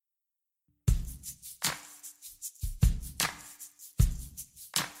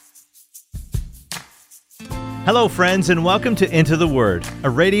Hello, friends, and welcome to Into the Word, a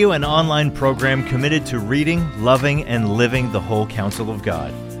radio and online program committed to reading, loving, and living the whole counsel of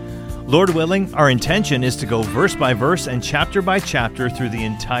God. Lord willing, our intention is to go verse by verse and chapter by chapter through the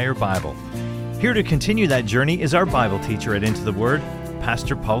entire Bible. Here to continue that journey is our Bible teacher at Into the Word,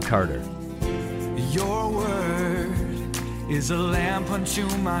 Pastor Paul Carter. Your word is a lamp unto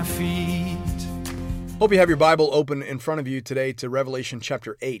my feet. Hope you have your Bible open in front of you today to Revelation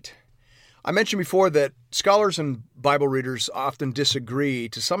chapter 8. I mentioned before that scholars and Bible readers often disagree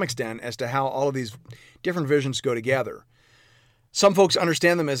to some extent as to how all of these different visions go together. Some folks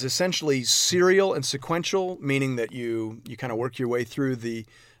understand them as essentially serial and sequential, meaning that you kind of work your way through the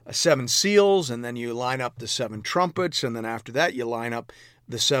seven seals, and then you line up the seven trumpets, and then after that you line up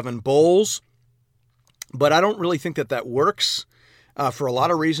the seven bowls. But I don't really think that works for a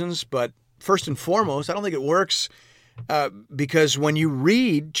lot of reasons. But first and foremost, I don't think it works because when you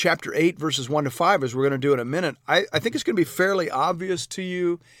read chapter 8, verses 1 to 5, as we're going to do in a minute, I think it's going to be fairly obvious to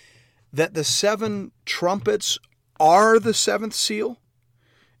you that the seven trumpets are the seventh seal.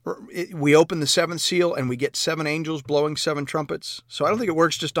 We open the seventh seal and we get seven angels blowing seven trumpets. So I don't think it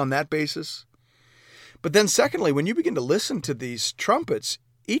works just on that basis. But then secondly, when you begin to listen to these trumpets,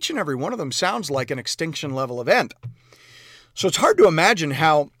 each and every one of them sounds like an extinction level event. So it's hard to imagine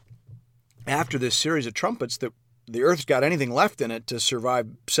how after this series of trumpets that the earth's got anything left in it to survive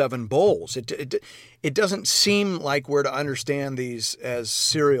seven bowls. It doesn't seem like we're to understand these as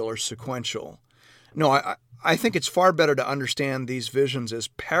serial or sequential. No, I think it's far better to understand these visions as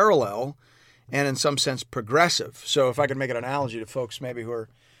parallel and in some sense progressive. So if I could make an analogy to folks maybe who are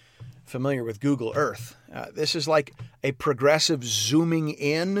familiar with Google Earth, this is like a progressive zooming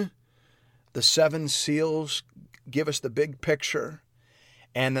in. The seven seals give us the big picture,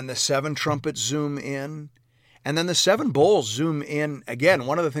 and then the seven trumpets zoom in. And then the seven bowls zoom in. Again,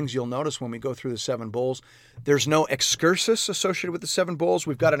 one of the things you'll notice when we go through the seven bowls, there's no excursus associated with the seven bowls.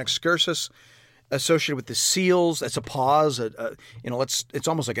 We've got an excursus associated with the seals. That's a pause. It's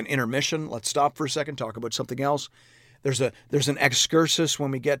almost like an intermission. Let's stop for a second, talk about something else. There's an excursus when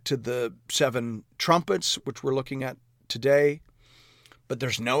we get to the seven trumpets, which we're looking at today. But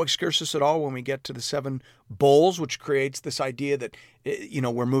there's no excursus at all when we get to the seven bowls, which creates this idea that,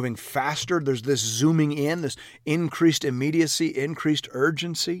 we're moving faster. There's this zooming in, this increased immediacy, increased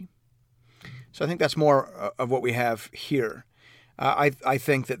urgency. So I think that's more of what we have here. I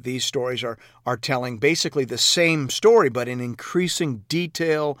think that these stories are telling basically the same story, but in increasing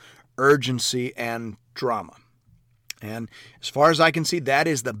detail, urgency, and drama. And as far as I can see, that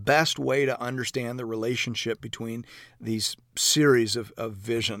is the best way to understand the relationship between these series of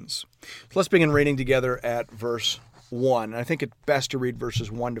visions. So let's begin reading together at verse 1. I think it's best to read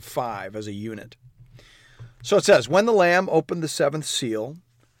verses 1 to 5 as a unit. So it says, "When the Lamb opened the seventh seal,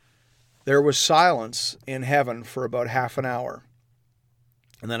 there was silence in heaven for about half an hour.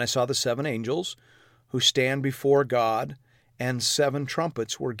 And then I saw the seven angels who stand before God, and seven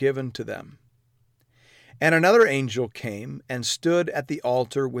trumpets were given to them. And another angel came and stood at the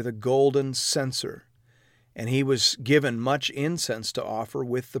altar with a golden censer, and he was given much incense to offer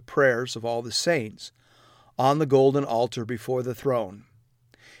with the prayers of all the saints on the golden altar before the throne.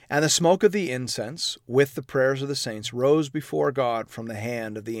 And the smoke of the incense, with the prayers of the saints, rose before God from the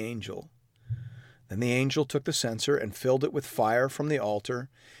hand of the angel. Then the angel took the censer and filled it with fire from the altar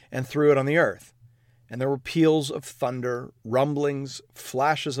and threw it on the earth. And there were peals of thunder, rumblings,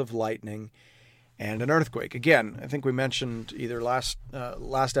 flashes of lightning, and an earthquake." Again, I think we mentioned either last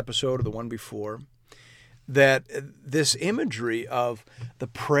episode or the one before that this imagery of the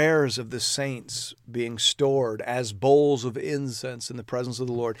prayers of the saints being stored as bowls of incense in the presence of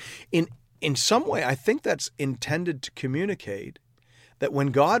the Lord, in some way, I think that's intended to communicate that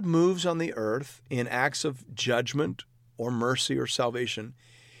when God moves on the earth in acts of judgment or mercy or salvation,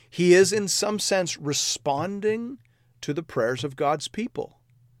 he is in some sense responding to the prayers of God's people.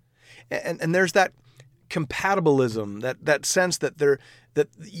 And there's that compatibilism, that sense that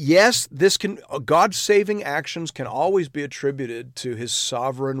yes, God's saving actions can always be attributed to his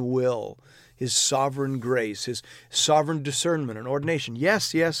sovereign will, his sovereign grace, his sovereign discernment and ordination.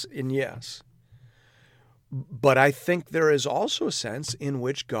 Yes, yes, and yes. But I think there is also a sense in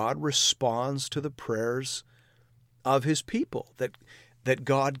which God responds to the prayers of his people, that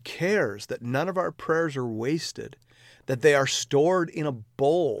God cares, that none of our prayers are wasted, that they are stored in a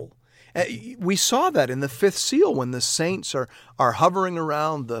bowl. We saw that in the fifth seal when the saints are hovering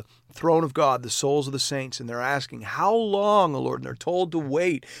around the throne of God, the souls of the saints, and they're asking, "How long, O Lord?" And they're told to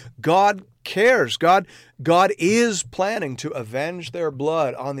wait. God cares. God is planning to avenge their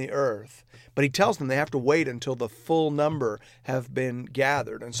blood on the earth. But he tells them they have to wait until the full number have been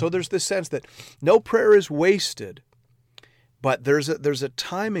gathered. And so there's this sense that no prayer is wasted. But there's a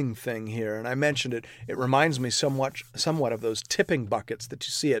timing thing here, and I mentioned it. It reminds me somewhat of those tipping buckets that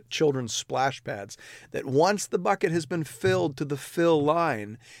you see at children's splash pads, that once the bucket has been filled to the fill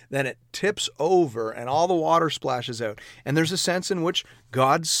line, then it tips over and all the water splashes out. And there's a sense in which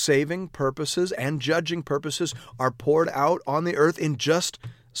God's saving purposes and judging purposes are poured out on the earth in just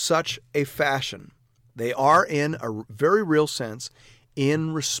such a fashion. They are, in a very real sense,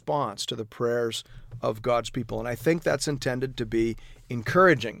 in response to the prayers of God's people. And I think that's intended to be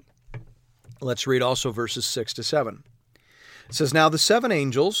encouraging. Let's read also verses 6 to 7. It says, "Now the 7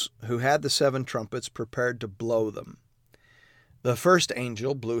 angels who had the 7 trumpets prepared to blow them. The first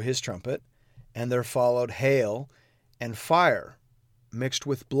angel blew his trumpet, and there followed hail and fire mixed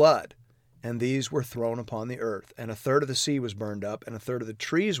with blood, and these were thrown upon the earth. And a third of the sea was burned up, and a third of the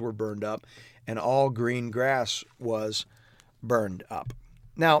trees were burned up, and all green grass was burned up."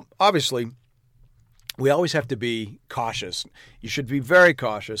 Now, obviously, we always have to be cautious. You should be very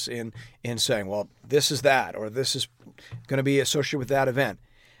cautious in saying, well, this is that, or this is going to be associated with that event.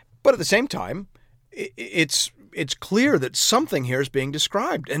 But at the same time, it's clear that something here is being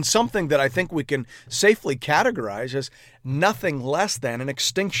described, and something that I think we can safely categorize as nothing less than an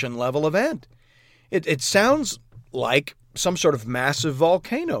extinction level event. It sounds like some sort of massive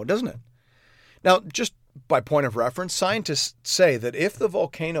volcano, doesn't it? Now, just by point of reference, scientists say that if the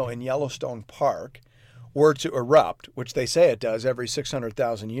volcano in Yellowstone Park were to erupt, which they say it does every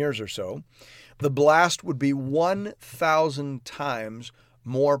 600,000 years or so, the blast would be 1,000 times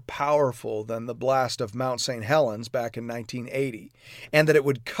more powerful than the blast of Mount St. Helens back in 1980, and that it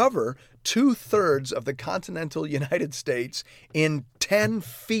would cover 2/3 of the continental United States in 10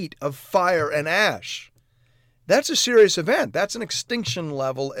 feet of fire and ash. That's a serious event. That's an extinction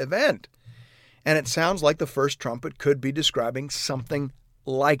level event. And it sounds like the first trumpet could be describing something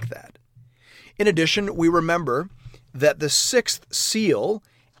like that. In addition, we remember that the 6th seal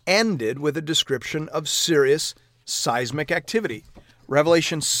ended with a description of serious seismic activity.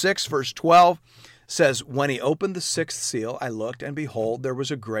 Revelation 6, verse 12 says, "When he opened the 6th seal, I looked, and behold, there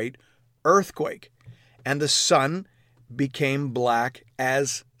was a great earthquake, and the sun became black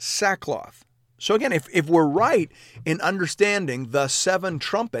as sackcloth." So again, if we're right in understanding the 7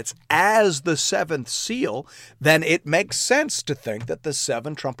 trumpets as the 7th seal, then it makes sense to think that the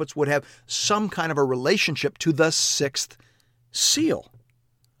 7 trumpets would have some kind of a relationship to the 6th seal.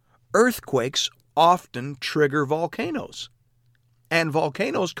 Earthquakes often trigger volcanoes, and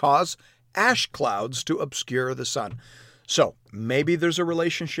volcanoes cause ash clouds to obscure the sun. So maybe there's a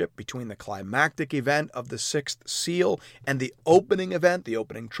relationship between the climactic event of the 6th seal and the opening event, the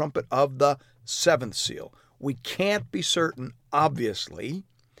opening trumpet of the 7th seal. We can't be certain, obviously,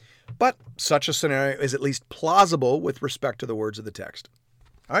 but such a scenario is at least plausible with respect to the words of the text.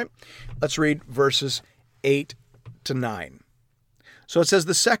 All right, let's read verses 8 to 9. So it says,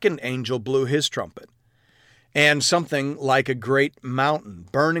 "The second angel blew his trumpet, and something like a great mountain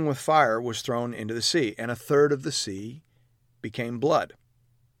burning with fire was thrown into the sea, and a third of the sea became blood.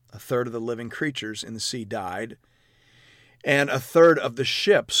 A third of the living creatures in the sea died, and a third of the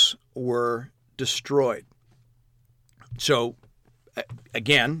ships were destroyed." So,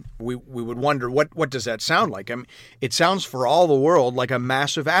 again, we would wonder, what does that sound like? I mean, it sounds for all the world like a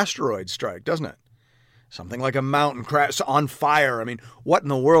massive asteroid strike, doesn't it? Something like a mountain crash on fire. I mean, what in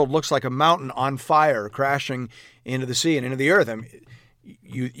the world looks like a mountain on fire crashing into the sea and into the earth? I mean,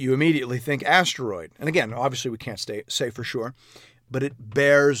 you immediately think asteroid. And again, obviously we can't say for sure, but it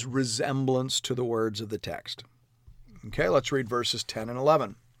bears resemblance to the words of the text. Okay, let's read verses 10 and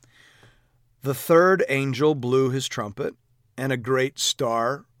 11. "The third angel blew his trumpet, and a great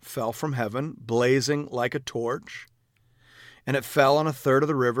star fell from heaven, blazing like a torch. And it fell on a third of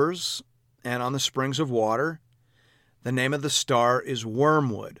the rivers and on the springs of water. The name of the star is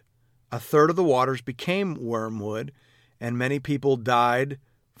Wormwood. A third of the waters became wormwood, and many people died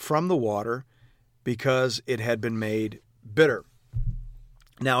from the water because it had been made bitter."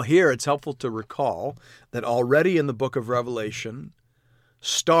 Now here it's helpful to recall that already in the book of Revelation,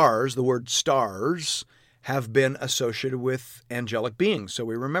 stars, the word stars, have been associated with angelic beings. So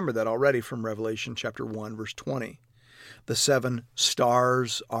we remember that already from Revelation chapter 1, verse 20. The 7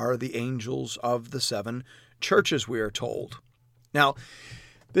 stars are the angels of the 7 churches, we are told. Now,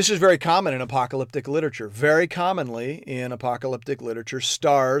 this is very common in apocalyptic literature. Very commonly in apocalyptic literature,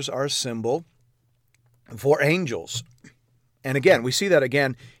 stars are a symbol for angels. And again, we see that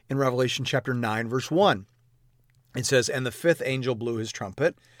again in Revelation chapter 9, verse 1. It says, "And the 5th angel blew his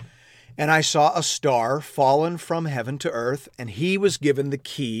trumpet, And I saw a star fallen from heaven to earth, and he was given the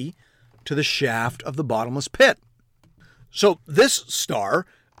key to the shaft of the bottomless pit. So this star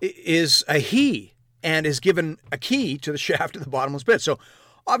is a he, and is given a key to the shaft of the bottomless pit. So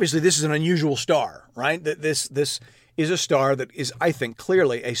obviously this is an unusual star, right? This is a star that is, I think,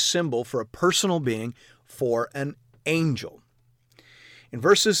 clearly a symbol for a personal being, for an angel. In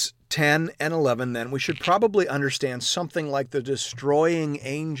verses 10 and 11, then, we should probably understand something like the destroying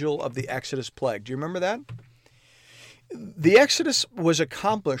angel of the Exodus plague. Do you remember that? The Exodus was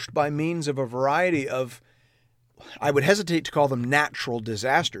accomplished by means of a variety of, I would hesitate to call them natural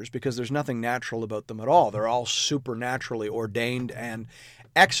disasters, because there's nothing natural about them at all. They're all supernaturally ordained and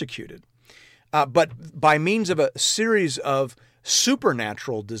executed. But by means of a series of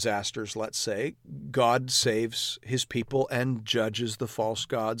supernatural disasters, let's say, God saves his people and judges the false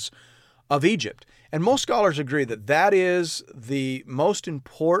gods of Egypt. And most scholars agree that that is the most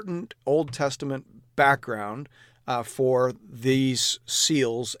important Old Testament background for these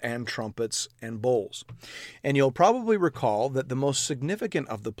seals and trumpets and bowls. And you'll probably recall that the most significant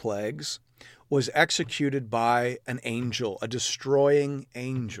of the plagues was executed by an angel, a destroying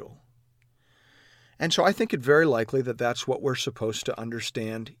angel. And so I think it very likely that that's what we're supposed to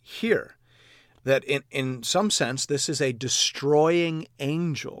understand here. That in some sense, this is a destroying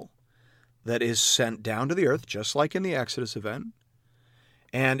angel that is sent down to the earth, just like in the Exodus event,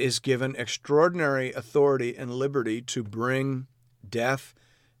 and is given extraordinary authority and liberty to bring death,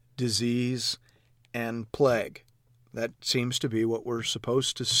 disease, and plague. That seems to be what we're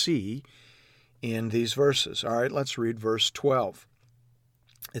supposed to see in these verses. All right, let's read verse 12.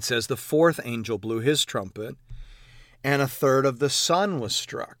 It says, "The fourth angel blew his trumpet, and a third of the sun was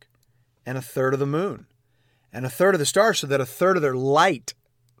struck, and a third of the moon, and a third of the stars, so that a third of their light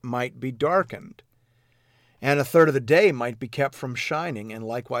might be darkened, and a third of the day might be kept from shining, and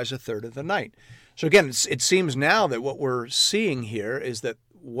likewise a third of the night." So again, it seems now that what we're seeing here is that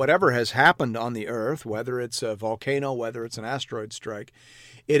whatever has happened on the earth, whether it's a volcano, whether it's an asteroid strike,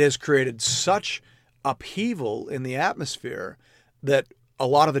 it has created such upheaval in the atmosphere that a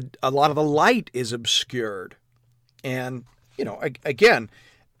lot of the light is obscured. And, again,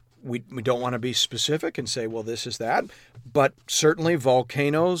 we don't want to be specific and say, well, this is that, but certainly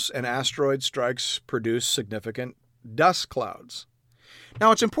volcanoes and asteroid strikes produce significant dust clouds.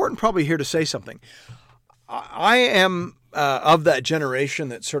 Now, it's important probably here to say something. I am of that generation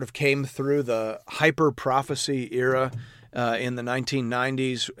that sort of came through the hyper-prophecy era in the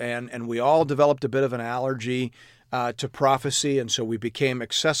 1990s, and we all developed a bit of an allergy to prophecy, and so we became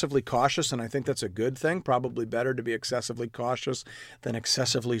excessively cautious, and I think that's a good thing. Probably better to be excessively cautious than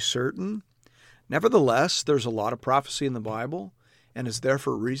excessively certain. Nevertheless, there's a lot of prophecy in the Bible, and it's there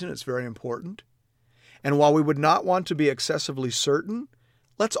for a reason. It's very important. And while we would not want to be excessively certain,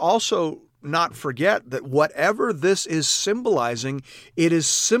 let's also not forget that whatever this is symbolizing, it is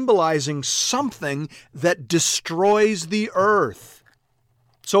symbolizing something that destroys the earth.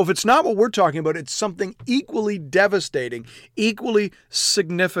 So if it's not what we're talking about, it's something equally devastating, equally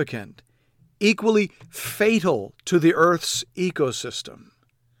significant, equally fatal to the Earth's ecosystem.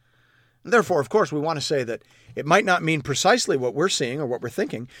 And therefore, of course, we want to say that it might not mean precisely what we're seeing or what we're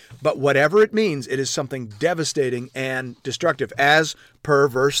thinking, but whatever it means, it is something devastating and destructive, as per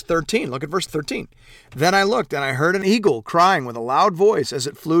verse 13. Look at verse 13. "Then I looked, and I heard an eagle crying with a loud voice as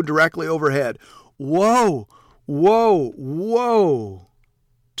it flew directly overhead, 'Woe, woe, woe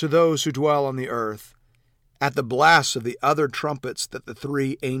to those who dwell on the earth, at the blasts of the other trumpets that the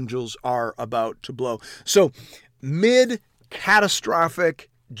three angels are about to blow.'" So, mid-catastrophic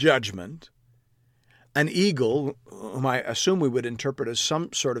judgment, an eagle, whom I assume we would interpret as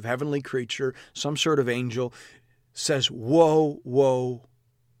some sort of heavenly creature, some sort of angel, says, "Woe, woe,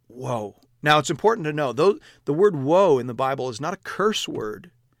 woe." Now, it's important to know, though the word woe in the Bible is not a curse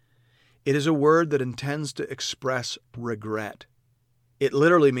word, it is a word that intends to express regret. It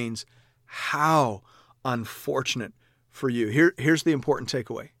literally means, how unfortunate for you. Here's the important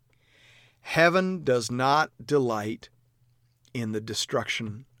takeaway. Heaven does not delight in the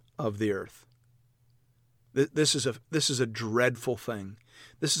destruction of the earth. This is a dreadful thing.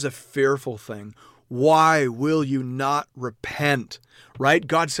 This is a fearful thing. Why will you not repent? Right?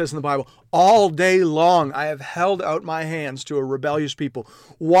 God says in the Bible, all day long I have held out my hands to a rebellious people.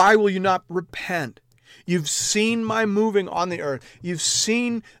 Why will you not repent? You've seen my moving on the earth. You've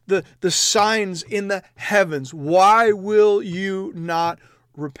seen the signs in the heavens. Why will you not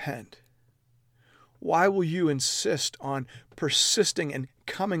repent? Why will you insist on persisting and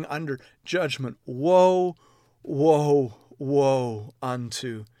coming under judgment? Woe, woe, woe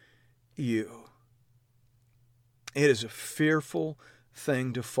unto you. It is a fearful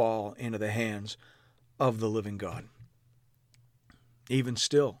thing to fall into the hands of the living God. Even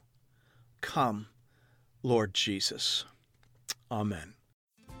still, come, Lord Jesus. Amen.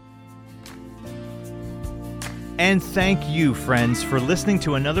 And thank you, friends, for listening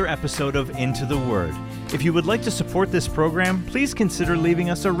to another episode of Into the Word. If you would like to support this program, please consider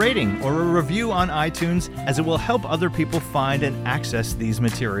leaving us a rating or a review on iTunes, as it will help other people find and access these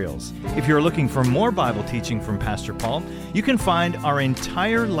materials. If you're looking for more Bible teaching from Pastor Paul, you can find our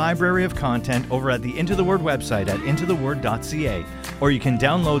entire library of content over at the Into the Word website at intotheword.ca, or you can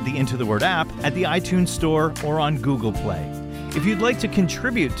download the Into the Word app at the iTunes Store or on Google Play. If you'd like to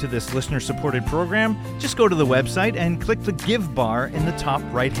contribute to this listener-supported program, just go to the website and click the Give bar in the top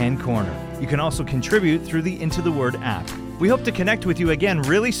right-hand corner. You can also contribute through the Into the Word app. We hope to connect with you again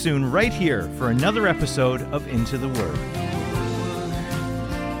really soon right here for another episode of Into the Word.